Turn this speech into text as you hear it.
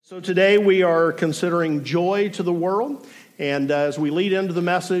So today we are considering joy to the world, and as we lead into the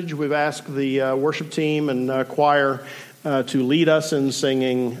message, we've asked the worship team and choir to lead us in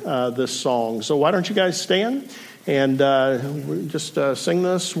singing this song. So why don't you guys stand and just sing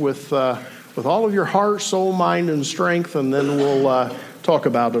this with all of your heart, soul, mind, and strength, and then we'll talk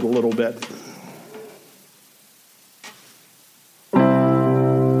about it a little bit.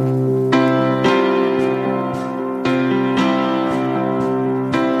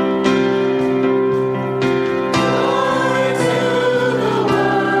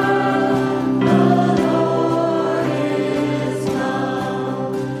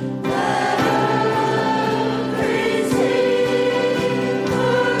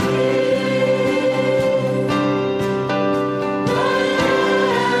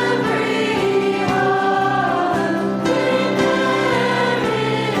 Free.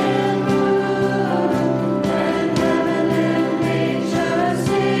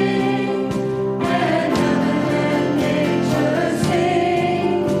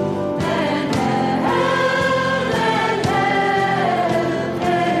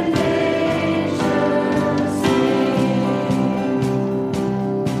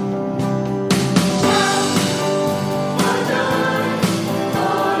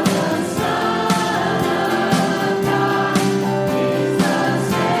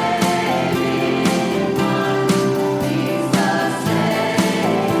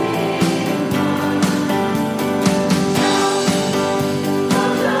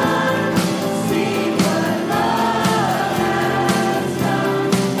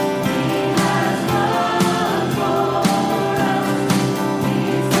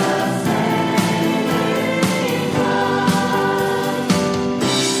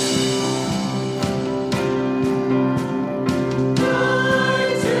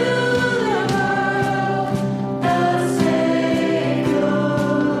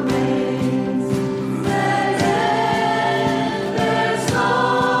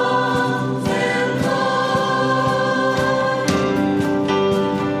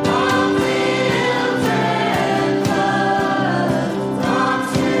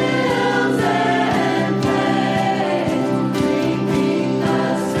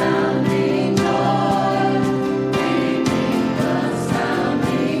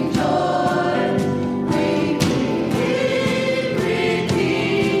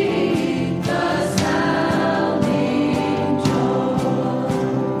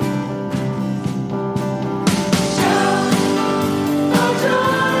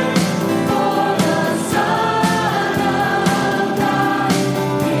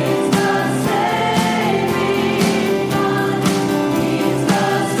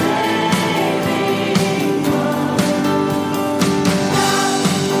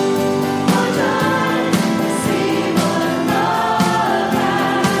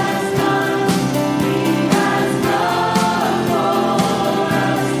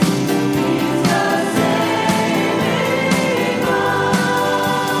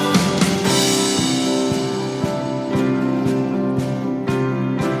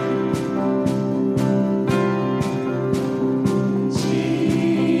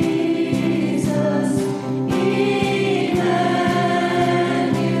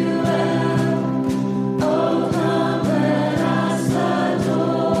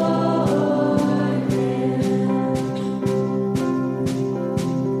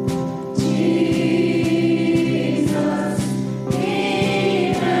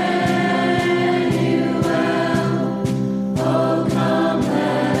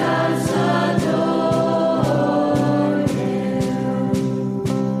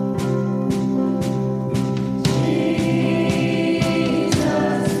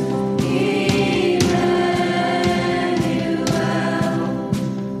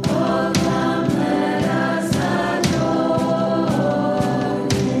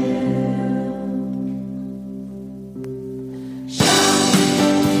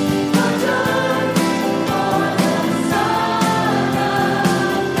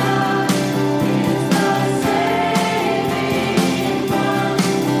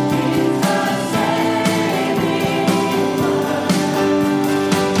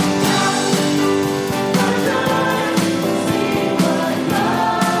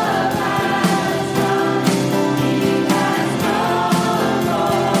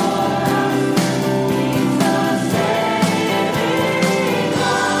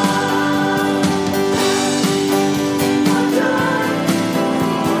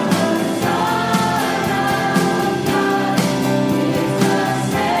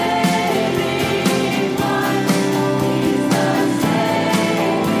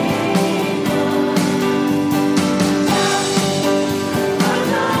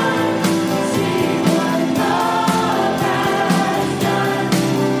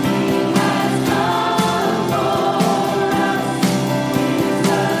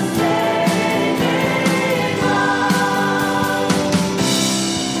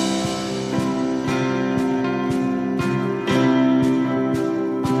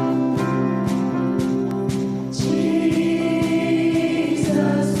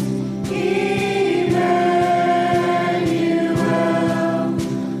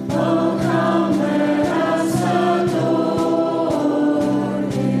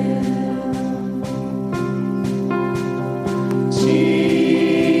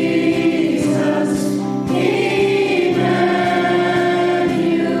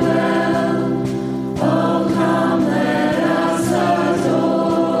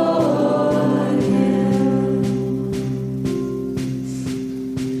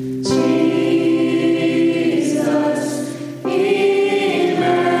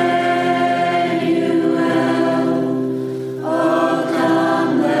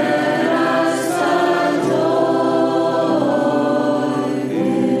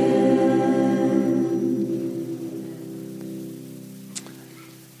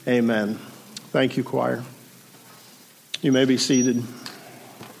 Amen. Thank you, choir. You may be seated.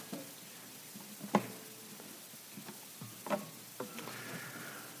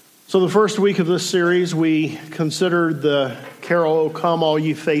 So the first week of this series, we considered the carol, O Come All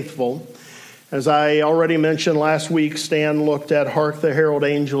Ye Faithful. As I already mentioned last week, Stan looked at Hark the Herald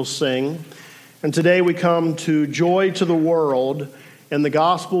Angels Sing. And today we come to Joy to the World and the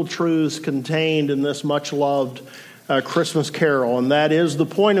gospel truths contained in this much-loved Christmas carol. And that is the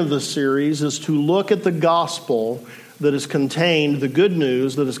point of this series, is to look at the gospel that is contained, the good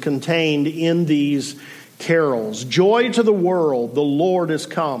news that is contained in these carols. Joy to the world, the Lord is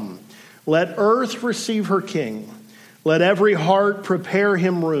come. Let earth receive her King. Let every heart prepare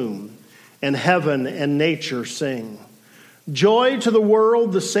him room, and heaven and nature sing. Joy to the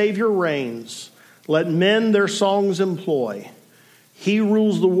world, the Savior reigns. Let men their songs employ. He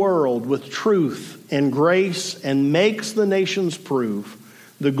rules the world with truth and grace and makes the nations prove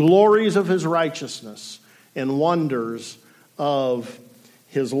the glories of his righteousness and wonders of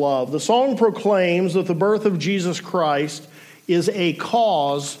his love. The song proclaims that the birth of Jesus Christ is a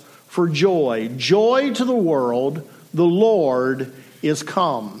cause for joy. Joy to the world, the Lord is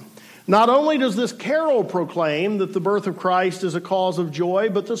come. Not only does this carol proclaim that the birth of Christ is a cause of joy,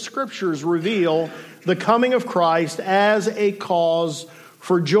 but the scriptures reveal the coming of Christ as a cause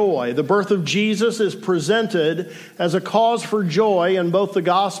for joy. The birth of Jesus is presented as a cause for joy in both the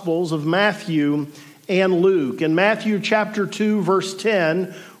Gospels of Matthew and Luke. In Matthew chapter 2, verse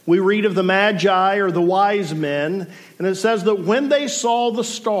 10, we read of the Magi, or the wise men, and it says that when they saw the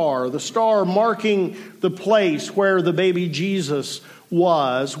star marking the place where the baby Jesus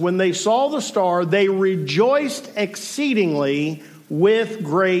was, when they saw the star, they rejoiced exceedingly with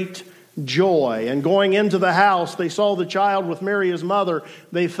great joy. And going into the house, they saw the child with Mary his mother.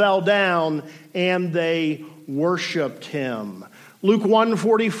 They fell down and they worshiped him. Luke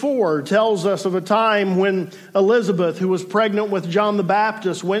 1:44 tells us of a time when Elizabeth, who was pregnant with John the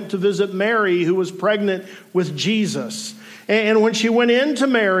Baptist, went to visit Mary, who was pregnant with Jesus. And when she went in to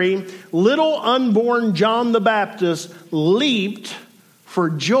Mary, little unborn John the Baptist leaped for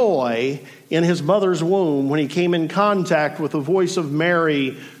joy in his mother's womb when he came in contact with the voice of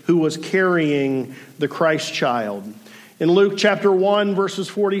Mary, who was carrying the Christ child. In Luke chapter 1, verses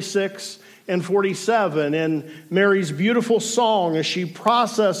 46 and 47, in Mary's beautiful song, as she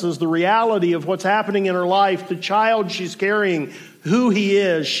processes the reality of what's happening in her life, the child she's carrying, who he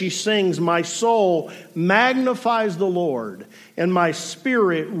is, she sings, "My soul magnifies the Lord, and my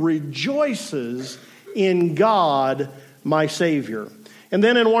spirit rejoices in God, my Savior." And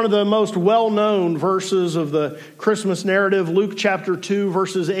then in one of the most well-known verses of the Christmas narrative, Luke chapter 2,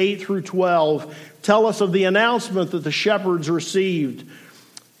 verses 8 through 12, tell us of the announcement that the shepherds received.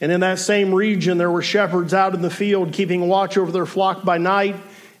 And in that same region, there were shepherds out in the field keeping watch over their flock by night.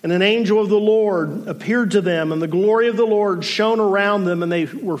 And an angel of the Lord appeared to them, and the glory of the Lord shone around them, and they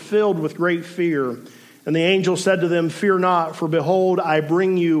were filled with great fear. And the angel said to them, "Fear not, for behold, I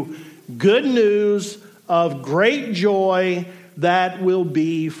bring you good news of great joy that will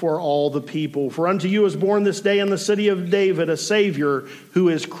be for all the people. For unto you is born this day in the city of David a Savior, who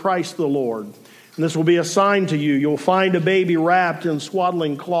is Christ the Lord. And this will be a sign to you. You'll find a baby wrapped in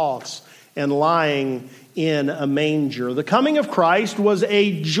swaddling cloths and lying in a manger." The coming of Christ was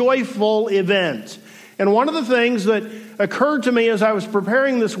a joyful event. And one of the things that occurred to me as I was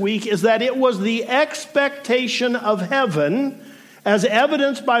preparing this week is that it was the expectation of heaven, as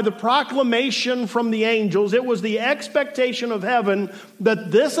evidenced by the proclamation from the angels. It was the expectation of heaven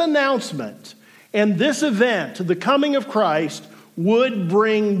that this announcement and this event, the coming of Christ, would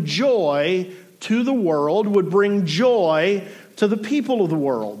bring joy to the world, would bring joy to the people of the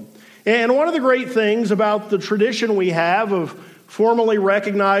world. And one of the great things about the tradition we have of formally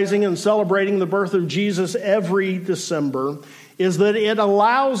recognizing and celebrating the birth of Jesus every December is that it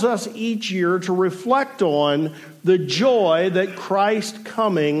allows us each year to reflect on the joy that Christ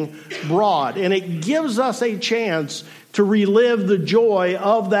coming brought. And it gives us a chance to relive the joy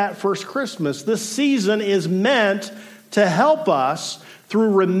of that first Christmas. This season is meant to help us, through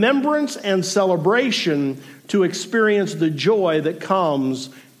remembrance and celebration, to experience the joy that comes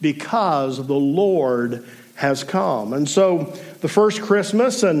because the Lord has come. And so the first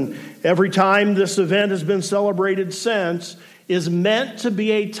Christmas, and every time this event has been celebrated since, is meant to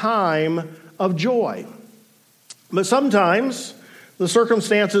be a time of joy. But sometimes the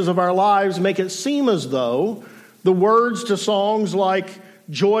circumstances of our lives make it seem as though the words to songs like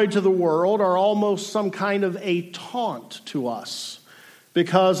 "Joy to the World" are almost some kind of a taunt to us,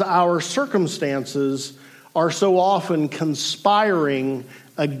 because our circumstances are so often conspiring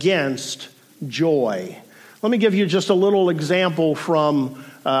against joy. Let me give you just a little example from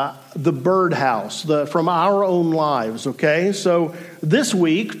the birdhouse, from our own lives, okay? So this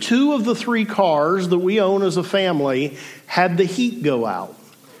week, 2 of the 3 cars that we own as a family had the heat go out.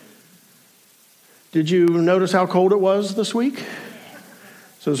 Did you notice how cold it was this week?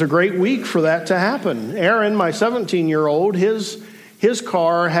 So it was a great week for that to happen. Aaron, my 17-year-old, his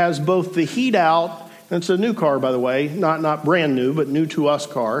car has both the heat out, and it's a new car, by the way, not brand new, but new to us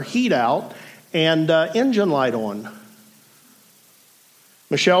car, heat out, and engine light on.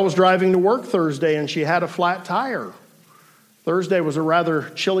 Michelle was driving to work Thursday, and she had a flat tire. Thursday was a rather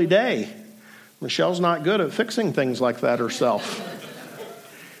chilly day. Michelle's not good at fixing things like that herself.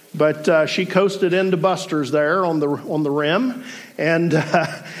 But she coasted into Buster's there on the rim and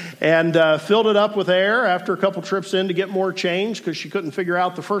filled it up with air after a couple trips in to get more change because she couldn't figure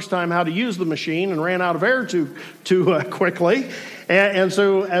out the first time how to use the machine and ran out of air too quickly. And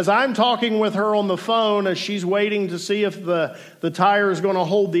so as I'm talking with her on the phone, as she's waiting to see if the tire is going to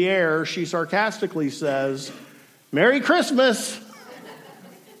hold the air, she sarcastically says, "Merry Christmas!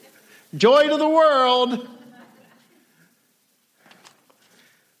 Joy to the world!"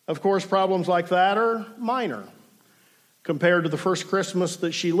 Of course, problems like that are minor compared to the first Christmas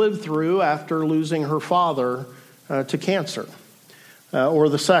that she lived through after losing her father to cancer, or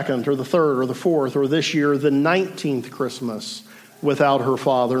the second, or the third, or the fourth, or this year, the 19th Christmas without her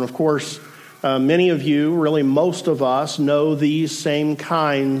father. And of course, many of you, really most of us, know these same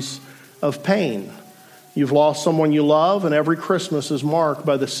kinds of pain. You've lost someone you love, and every Christmas is marked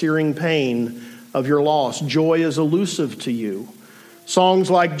by the searing pain of your loss. Joy is elusive to you. Songs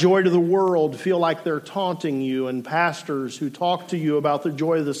like Joy to the World feel like they're taunting you, and pastors who talk to you about the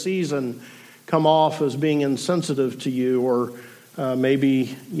joy of the season come off as being insensitive to you or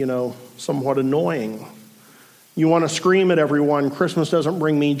maybe, somewhat annoying. You want to scream at everyone, "Christmas doesn't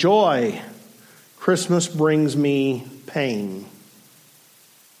bring me joy. Christmas brings me pain."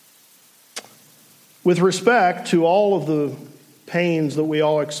 With respect to all of the pains that we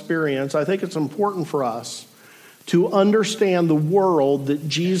all experience, I think it's important for us to understand the world that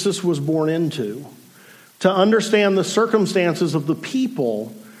Jesus was born into, to understand the circumstances of the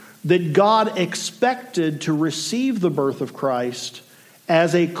people that God expected to receive the birth of Christ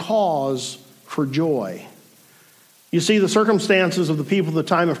as a cause for joy. You see, the circumstances of the people at the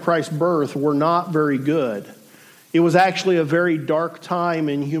time of Christ's birth were not very good. It was actually a very dark time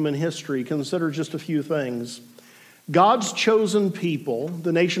in human history. Consider just a few things. God's chosen people,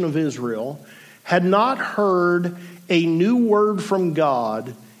 the nation of Israel, had not heard a new word from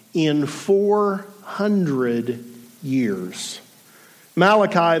God in 400 years.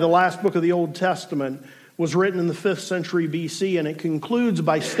 Malachi, the last book of the Old Testament, was written in the 5th century BC, and it concludes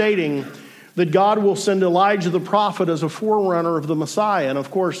by stating that God will send Elijah the prophet as a forerunner of the Messiah. And of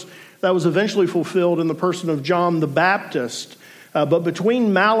course, that was eventually fulfilled in the person of John the Baptist. But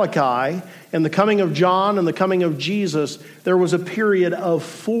between Malachi and the coming of John and the coming of Jesus, there was a period of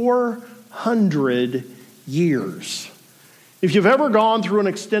 400 years. If you've ever gone through an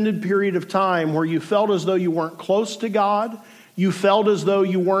extended period of time where you felt as though you weren't close to God, you felt as though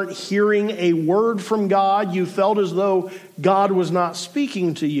you weren't hearing a word from God, you felt as though God was not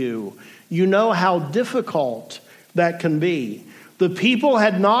speaking to you, you know how difficult that can be. The people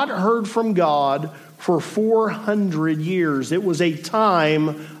had not heard from God for 400 years. It was a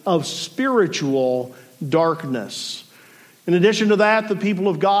time of spiritual darkness. In addition to that, the people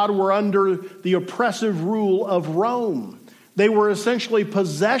of God were under the oppressive rule of Rome. They were essentially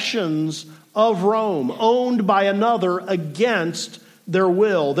possessions of Rome, owned by another against their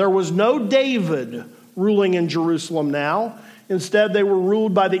will. There was no David ruling in Jerusalem now. Instead, they were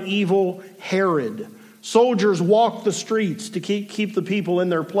ruled by the evil Herod. Soldiers walked the streets to keep the people in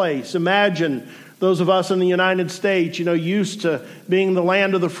their place. Imagine those of us in the United States, used to being the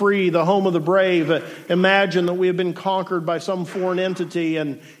land of the free, the home of the brave. Imagine that we have been conquered by some foreign entity,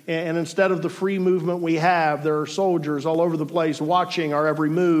 and instead of the free movement we have, there are soldiers all over the place watching our every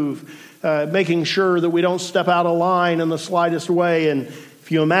move, making sure that we don't step out of line in the slightest way. And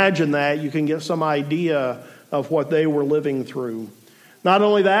if you imagine that, you can get some idea of what they were living through. Not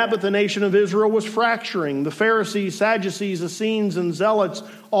only that, but the nation of Israel was fracturing. The Pharisees, Sadducees, Essenes, and Zealots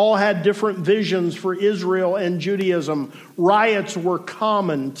all had different visions for Israel and Judaism. Riots were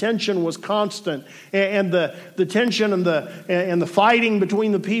common. Tension was constant. And the tension and the fighting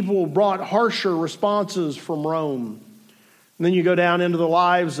between the people brought harsher responses from Rome. And then you go down into the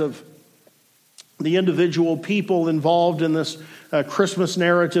lives of the individual people involved in this Christmas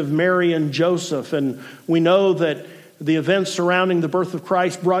narrative, Mary and Joseph. And we know that the events surrounding the birth of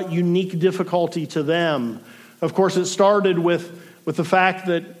Christ brought unique difficulty to them. Of course, it started with the fact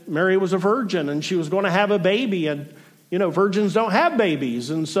that Mary was a virgin and she was going to have a baby. And virgins don't have babies.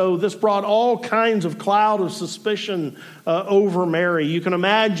 And so this brought all kinds of cloud of suspicion over Mary. You can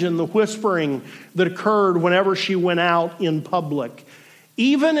imagine the whispering that occurred whenever she went out in public.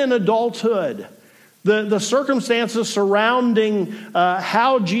 Even in adulthood, the circumstances surrounding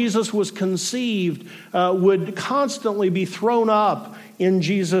how Jesus was conceived would constantly be thrown up in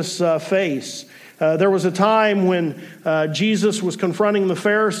Jesus' face. There was a time when Jesus was confronting the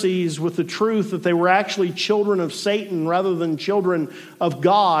Pharisees with the truth that they were actually children of Satan rather than children of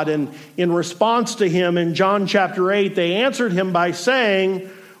God. And in response to him in John chapter 8, they answered him by saying,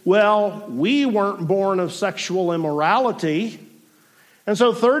 well, we weren't born of sexual immorality. And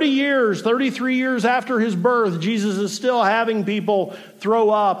so 33 years after his birth, Jesus is still having people throw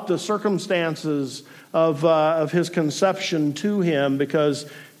up the circumstances of his conception to him because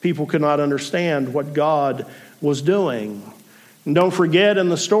people could not understand what God was doing. And don't forget in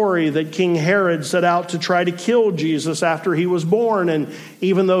the story that King Herod set out to try to kill Jesus after he was born. And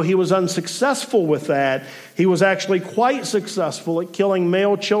even though he was unsuccessful with that, he was actually quite successful at killing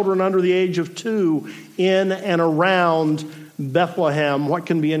male children under the age of 2 in and around Bethlehem. What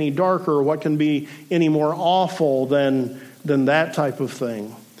can be any darker? What can be any more awful than that type of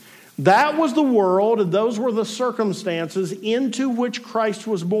thing? That was the world, and those were the circumstances into which Christ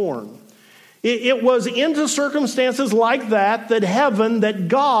was born. It was into circumstances like that heaven, that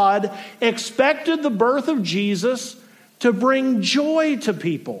God expected the birth of Jesus to bring joy to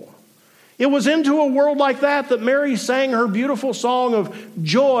people. It was into a world like that Mary sang her beautiful song of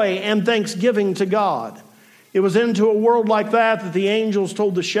joy and thanksgiving to God. It was into a world like that the angels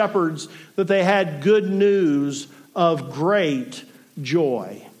told the shepherds that they had good news of great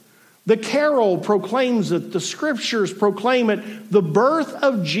joy. The carol proclaims it. The scriptures proclaim it. The birth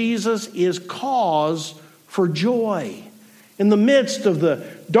of Jesus is cause for joy. In the midst of the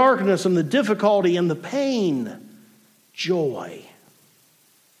darkness and the difficulty and the pain, joy.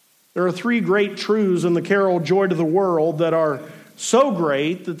 There are 3 great truths in the carol Joy to the World that are so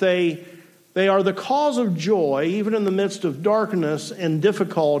great that they are the cause of joy even in the midst of darkness and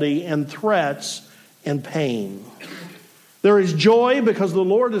difficulty and threats and pain. There is joy because the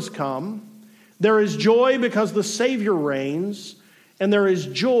Lord has come. There is joy because the Savior reigns. And there is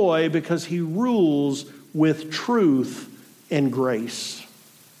joy because he rules with truth and grace.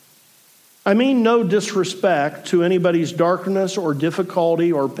 I mean no disrespect to anybody's darkness or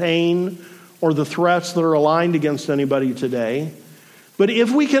difficulty or pain or the threats that are aligned against anybody today. But if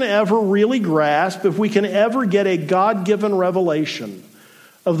we can ever really grasp, if we can ever get a God-given revelation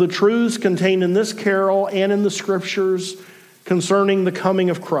of the truths contained in this carol and in the scriptures concerning the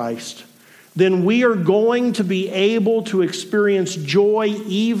coming of Christ, then we are going to be able to experience joy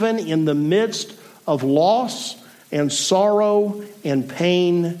even in the midst of loss and sorrow and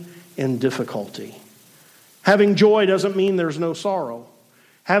pain and difficulty. Having joy doesn't mean there's no sorrow.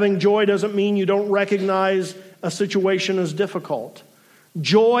 Having joy doesn't mean you don't recognize a situation as difficult.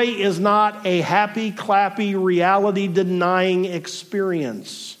 Joy is not a happy, clappy, reality-denying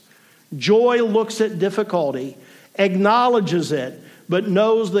experience. Joy looks at difficulty, acknowledges it, but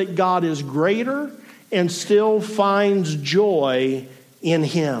knows that God is greater and still finds joy in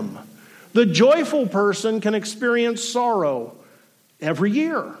him. The joyful person can experience sorrow every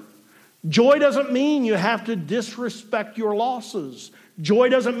year. Joy doesn't mean you have to disrespect your losses. Joy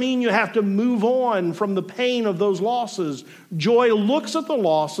doesn't mean you have to move on from the pain of those losses. Joy looks at the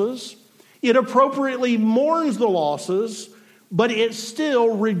losses, it appropriately mourns the losses, but it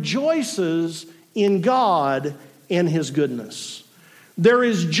still rejoices in God and his goodness. There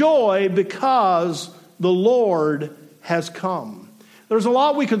is joy because the Lord has come. There's a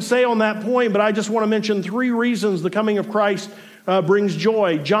lot we could say on that point, but I just want to mention 3 reasons the coming of Christ brings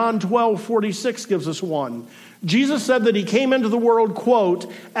joy. John 12:46 gives us one. Jesus said that he came into the world,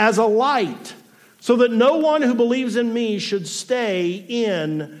 quote, as a light, so that no one who believes in me should stay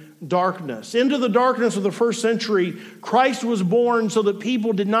in darkness. Into the darkness of the first century, Christ was born so that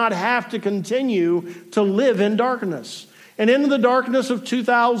people did not have to continue to live in darkness. And into the darkness of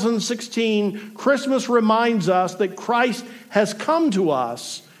 2016, Christmas reminds us that Christ has come to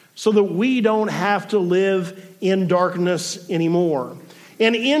us so that we don't have to live in darkness anymore.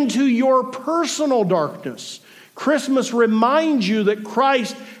 And into your personal darkness, Christmas reminds you that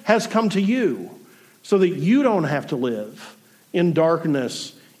Christ has come to you so that you don't have to live in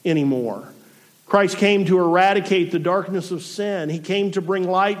darkness anymore. Christ came to eradicate the darkness of sin. He came to bring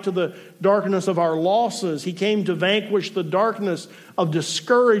light to the darkness of our losses. He came to vanquish the darkness of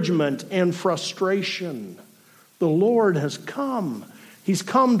discouragement and frustration. The Lord has come. He's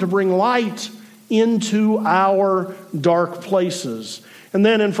come to bring light into our dark places. And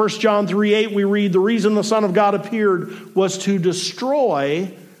then in 1 John 3:8 we read, the reason the Son of God appeared was to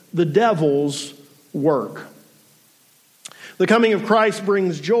destroy the devil's work. The coming of Christ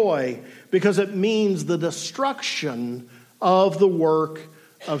brings joy because it means the destruction of the work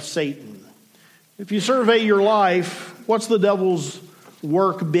of Satan. If you survey your life, what's the devil's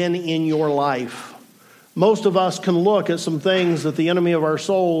work been in your life? Most of us can look at some things that the enemy of our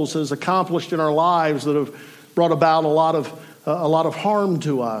souls has accomplished in our lives that have brought about a lot of harm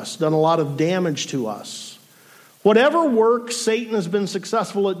to us, done a lot of damage to us. Whatever work Satan has been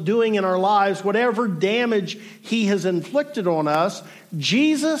successful at doing in our lives, whatever damage he has inflicted on us,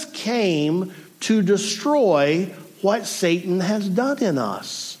 Jesus came to destroy what Satan has done in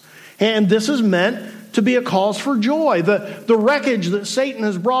us. And this is meant to be a cause for joy. The wreckage that Satan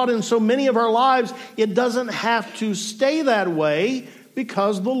has brought in so many of our lives, it doesn't have to stay that way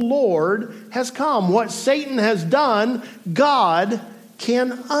because the Lord has come. What Satan has done, God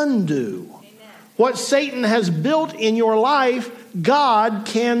can undo. What Satan has built in your life, God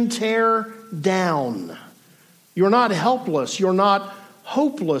can tear down. You're not helpless. You're not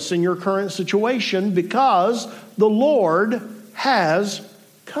hopeless in your current situation because the Lord has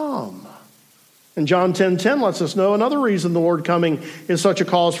come. And John 10:10 lets us know another reason the Lord coming is such a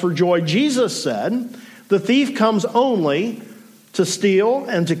cause for joy. Jesus said, the thief comes only to steal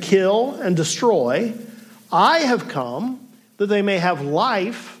and to kill and destroy. I have come that they may have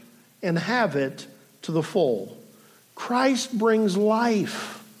life and have it to the full. Christ brings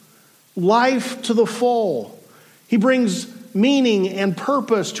life to the full. He brings meaning and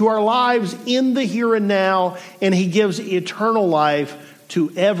purpose to our lives in the here and now, and he gives eternal life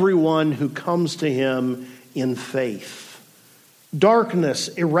to everyone who comes to him in faith. Darkness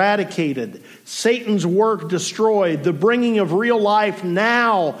eradicated, Satan's work destroyed, the bringing of real life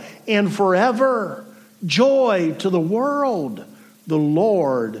now and forever, joy to the world. The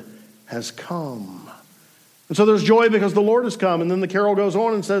Lord has come. And so there's joy because the Lord has come. And then the carol goes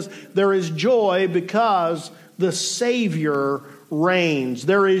on and says, there is joy because the Savior reigns.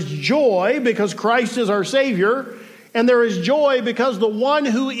 There is joy because Christ is our Savior. And there is joy because the one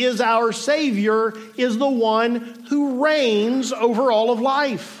who is our Savior is the one who reigns over all of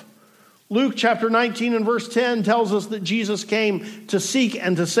life. Luke chapter 19 and verse 10 tells us that Jesus came to seek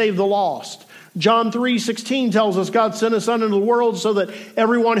and to save the lost. John 3:16 tells us God sent his Son into the world so that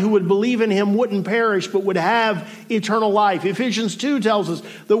everyone who would believe in him wouldn't perish but would have eternal life. Ephesians 2 tells us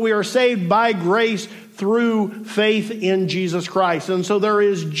that we are saved by grace through faith in Jesus Christ. And so there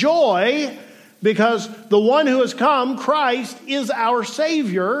is joy because the one who has come, Christ, is our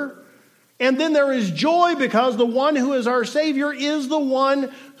Savior. And then there is joy because the one who is our Savior is the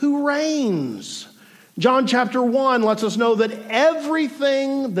one who reigns. John chapter 1 lets us know that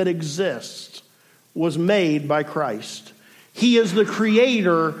everything that exists was made by Christ. He is the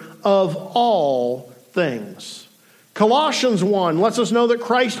creator of all things. Colossians 1 lets us know that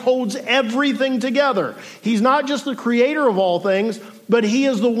Christ holds everything together. He's not just the creator of all things, but he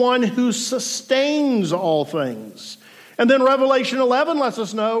is the one who sustains all things. And then Revelation 11 lets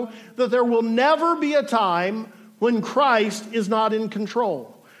us know that there will never be a time when Christ is not in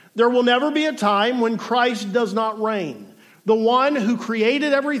control. There will never be a time when Christ does not reign. The one who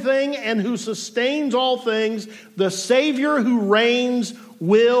created everything and who sustains all things, the Savior who reigns,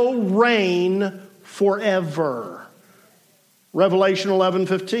 will reign forever. Revelation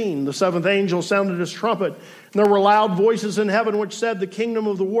 11:15, the seventh angel sounded his trumpet, and there were loud voices in heaven which said, the kingdom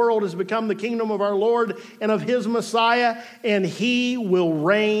of the world has become the kingdom of our Lord and of his Messiah, and he will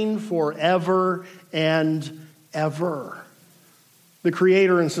reign forever and ever. The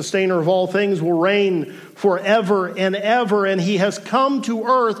creator and sustainer of all things will reign forever and ever, and he has come to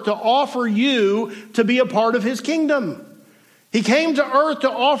earth to offer you to be a part of his kingdom. He came to earth to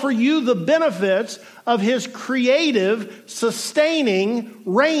offer you the benefits of his creative, sustaining,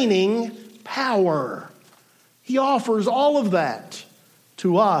 reigning power. He offers all of that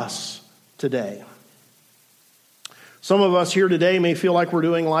to us today. Some of us here today may feel like we're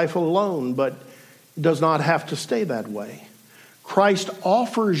doing life alone, but it does not have to stay that way. Christ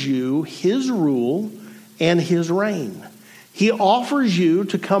offers you his rule and his reign. He offers you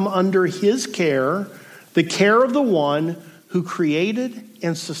to come under his care, the care of the one who created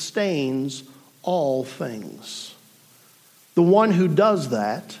and sustains all things. The one who does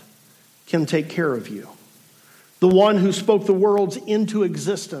that can take care of you. The one who spoke the worlds into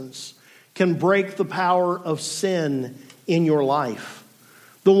existence can break the power of sin in your life.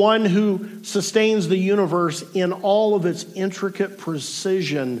 The one who sustains the universe in all of its intricate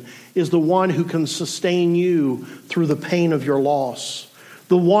precision is the one who can sustain you through the pain of your loss.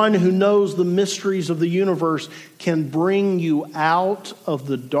 The one who knows the mysteries of the universe can bring you out of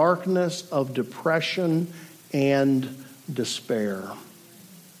the darkness of depression and despair.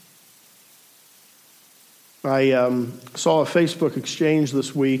 I saw a Facebook exchange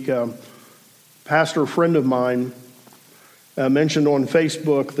this week. A pastor friend of mine mentioned on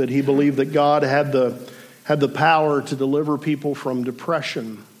Facebook that he believed that God had the power to deliver people from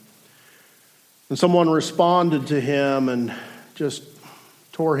depression. And someone responded to him and just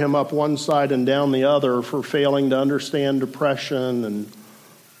tore him up one side and down the other for failing to understand depression and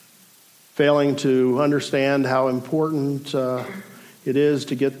failing to understand how important it is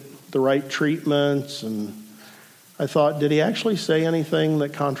to get the right treatments. And I thought, did he actually say anything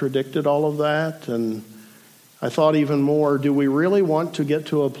that contradicted all of that? And I thought even more, do we really want to get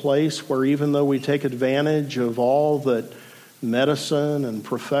to a place where even though we take advantage of all that medicine and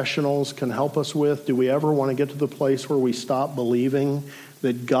professionals can help us with, do we ever want to get to the place where we stop believing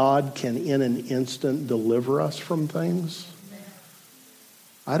that God can in an instant deliver us from things?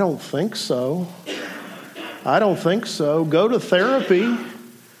 I don't think so. I don't think so. Go to therapy,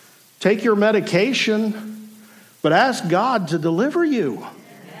 take your medication, but ask God to deliver you.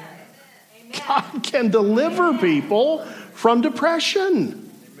 God can deliver people from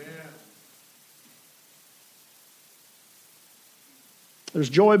depression.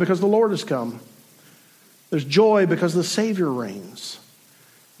 There's joy because the Lord has come. There's joy because the Savior reigns.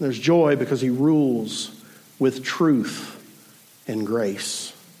 There's joy because he rules with truth and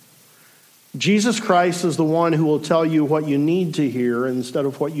grace. Jesus Christ is the one who will tell you what you need to hear instead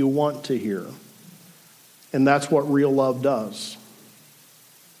of what you want to hear. And that's what real love does.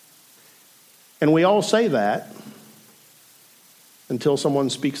 And we all say that until someone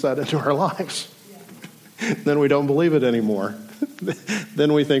speaks that into our lives. Then we don't believe it anymore.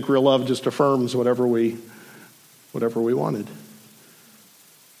 Then we think real love just affirms whatever we wanted.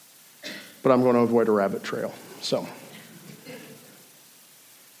 But I'm going to avoid a rabbit trail. So,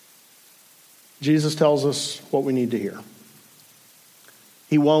 Jesus tells us what we need to hear.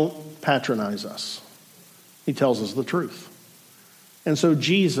 He won't patronize us. He tells us the truth. And so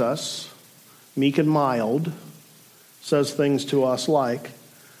Jesus, meek and mild, says things to us like,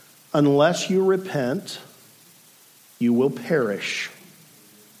 unless you repent, you will perish.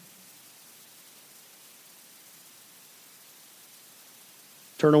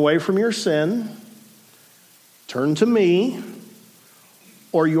 Turn away from your sin, turn to me,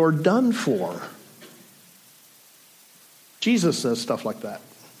 or you're done for. Jesus says stuff like that.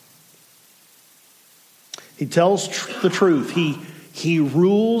 He tells the truth. He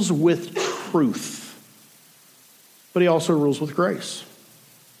rules with truth, but he also rules with grace.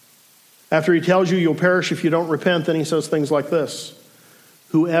 After he tells you you'll perish if you don't repent, then he says things like this: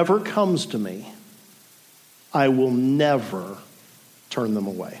 whoever comes to me, I will never turn them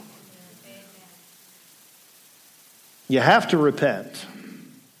away. You have to repent,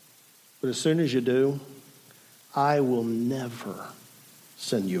 but as soon as you do, I will never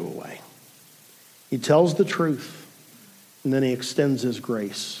send you away. He tells the truth, and then he extends his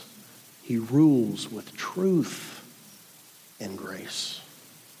grace. He rules with truth and grace.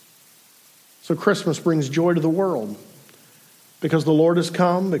 So Christmas brings joy to the world because the Lord has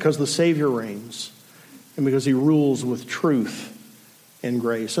come, because the Savior reigns, and because he rules with truth and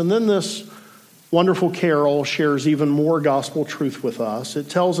grace. And then this wonderful carol shares even more gospel truth with us. It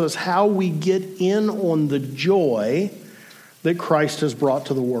tells us how we get in on the joy that Christ has brought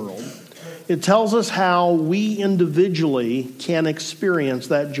to the world. It tells us how we individually can experience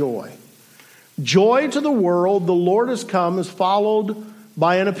that joy. Joy to the world, the Lord has come, is followed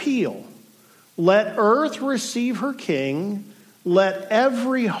by an appeal. Let earth receive her King. Let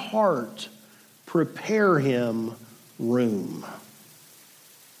every heart prepare him room.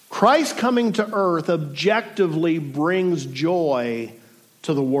 Christ coming to earth objectively brings joy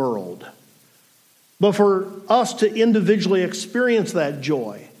to the world. But for us to individually experience that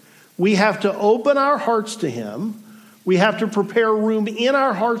joy, we have to open our hearts to him. We have to prepare room in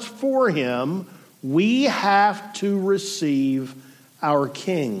our hearts for him. We have to receive our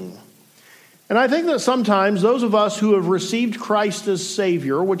King. And I think that sometimes those of us who have received Christ as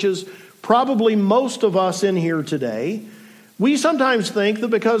Savior, which is probably most of us in here today, we sometimes think that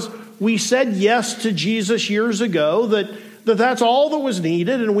because we said yes to Jesus years ago, that's all that was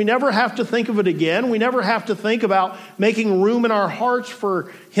needed, and we never have to think of it again. We never have to think about making room in our hearts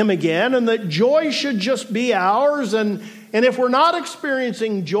for him again, and that joy should just be ours. And if we're not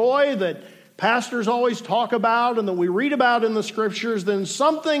experiencing joy that pastors always talk about and that we read about in the scriptures, then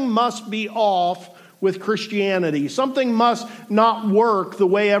something must be off with Christianity. Something must not work the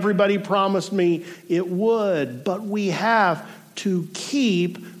way everybody promised me it would. But we have to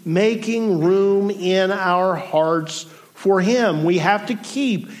keep making room in our hearts for Him. We have to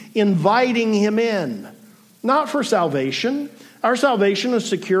keep inviting Him in. Not for salvation. Our salvation is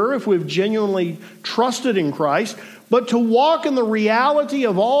secure if we've genuinely trusted in Christ, but to walk in the reality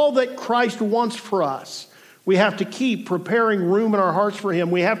of all that Christ wants for us. We have to keep preparing room in our hearts for Him.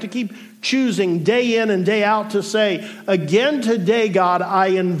 We have to keep choosing day in and day out to say, again today, God, I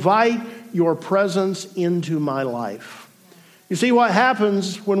invite your presence into my life. You see, what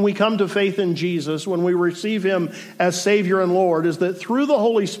happens when we come to faith in Jesus, when we receive Him as Savior and Lord, is that through the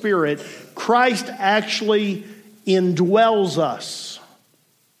Holy Spirit, Christ actually indwells us.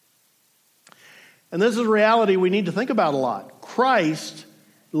 And this is a reality we need to think about a lot. Christ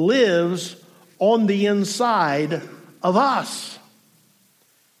lives on the inside of us.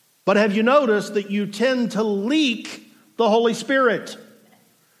 But have you noticed that you tend to leak the Holy Spirit?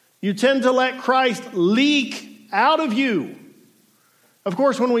 You tend to let Christ leak out of you. Of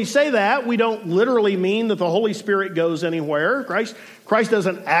course, when we say that, we don't literally mean that the Holy Spirit goes anywhere. Christ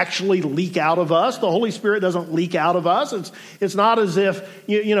doesn't actually leak out of us. The Holy Spirit doesn't leak out of us. It's not as if,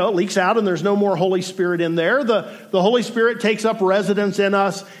 it leaks out and there's no more Holy Spirit in there. The Holy Spirit takes up residence in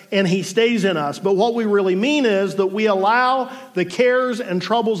us and He stays in us. But what we really mean is that we allow the cares and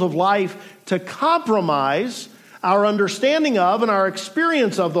troubles of life to compromise our understanding of and our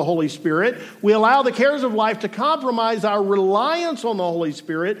experience of the Holy Spirit. We allow the cares of life to compromise our reliance on the Holy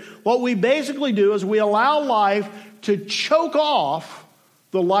Spirit. What we basically do is we allow life to choke off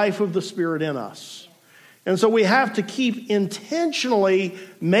the life of the Spirit in us. And so we have to keep intentionally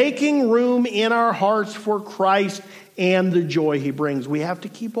making room in our hearts for Christ and the joy He brings. We have to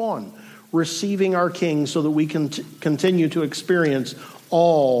keep on receiving our King so that we can continue to experience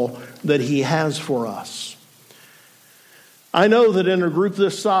all that He has for us. I know that in a group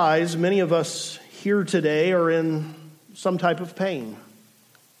this size, many of us here today are in some type of pain.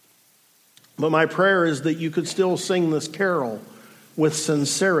 But my prayer is that you could still sing this carol with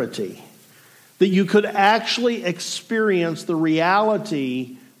sincerity, that you could actually experience the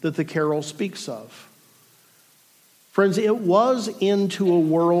reality that the carol speaks of. Friends, it was into a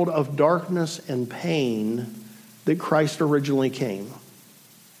world of darkness and pain that Christ originally came.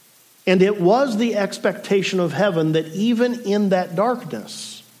 And it was the expectation of heaven that even in that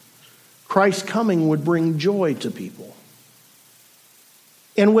darkness, Christ's coming would bring joy to people.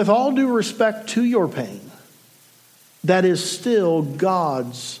 And with all due respect to your pain, that is still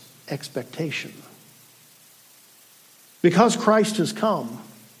God's expectation. Because Christ has come,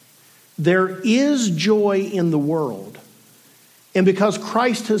 there is joy in the world. And because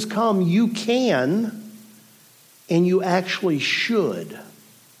Christ has come, you can and you actually should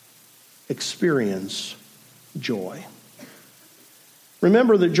experience joy.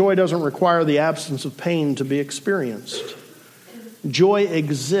 Remember that joy doesn't require the absence of pain to be experienced. Joy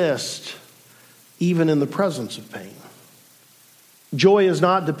exists even in the presence of pain. Joy is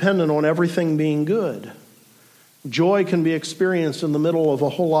not dependent on everything being good. Joy can be experienced in the middle of a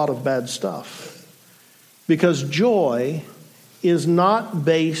whole lot of bad stuff. Because joy is not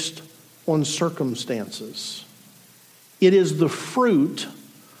based on circumstances. It is the fruit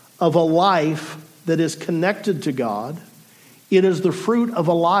of a life that is connected to God. It is the fruit of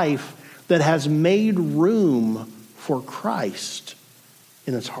a life that has made room for Christ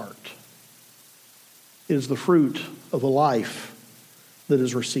in its heart. It is the fruit of a life that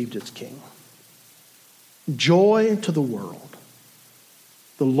has received its King. Joy to the world.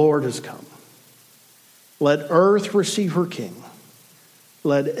 The Lord has come. Let earth receive her King.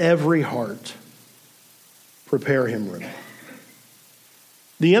 Let every heart prepare Him room.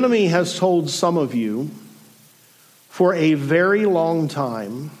 The enemy has told some of you for a very long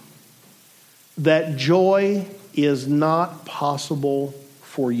time that joy is not possible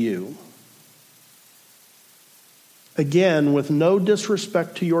for you. Again, with no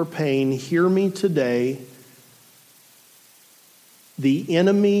disrespect to your pain, hear me today. The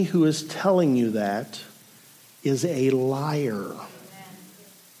enemy who is telling you that is a liar.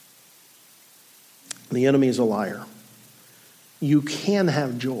 The enemy is a liar. You can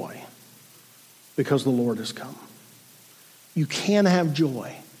have joy because the Lord has come. You can have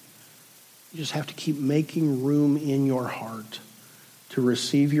joy. You just have to keep making room in your heart to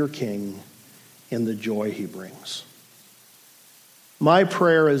receive your King and the joy He brings. My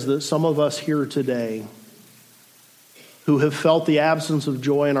prayer is that some of us here today who have felt the absence of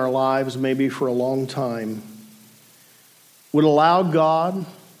joy in our lives maybe for a long time would allow God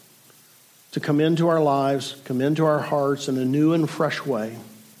to come into our lives, come into our hearts in a new and fresh way,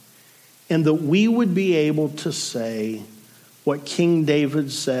 and that we would be able to say what King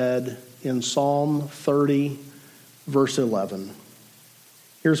David said in Psalm 30, verse 11.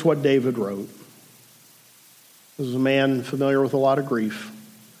 Here's what David wrote. This is a man familiar with a lot of grief,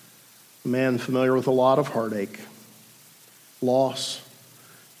 a man familiar with a lot of heartache, loss,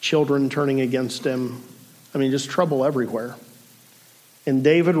 children turning against him. I mean, just trouble everywhere. And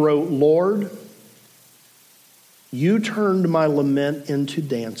David wrote, Lord, you turned my lament into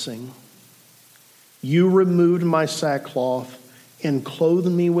dancing. You removed my sackcloth and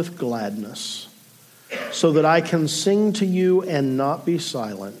clothed me with gladness, so that I can sing to you and not be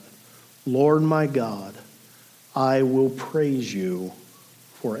silent. Lord my God, I will praise you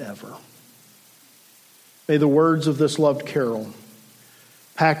forever. May the words of this loved carol,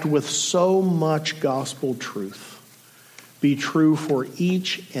 packed with so much gospel truth, be true for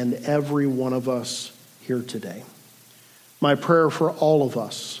each and every one of us here today. My prayer for all of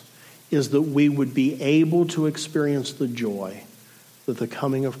us is that we would be able to experience the joy that the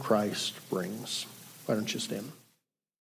coming of Christ brings. Why don't you stand?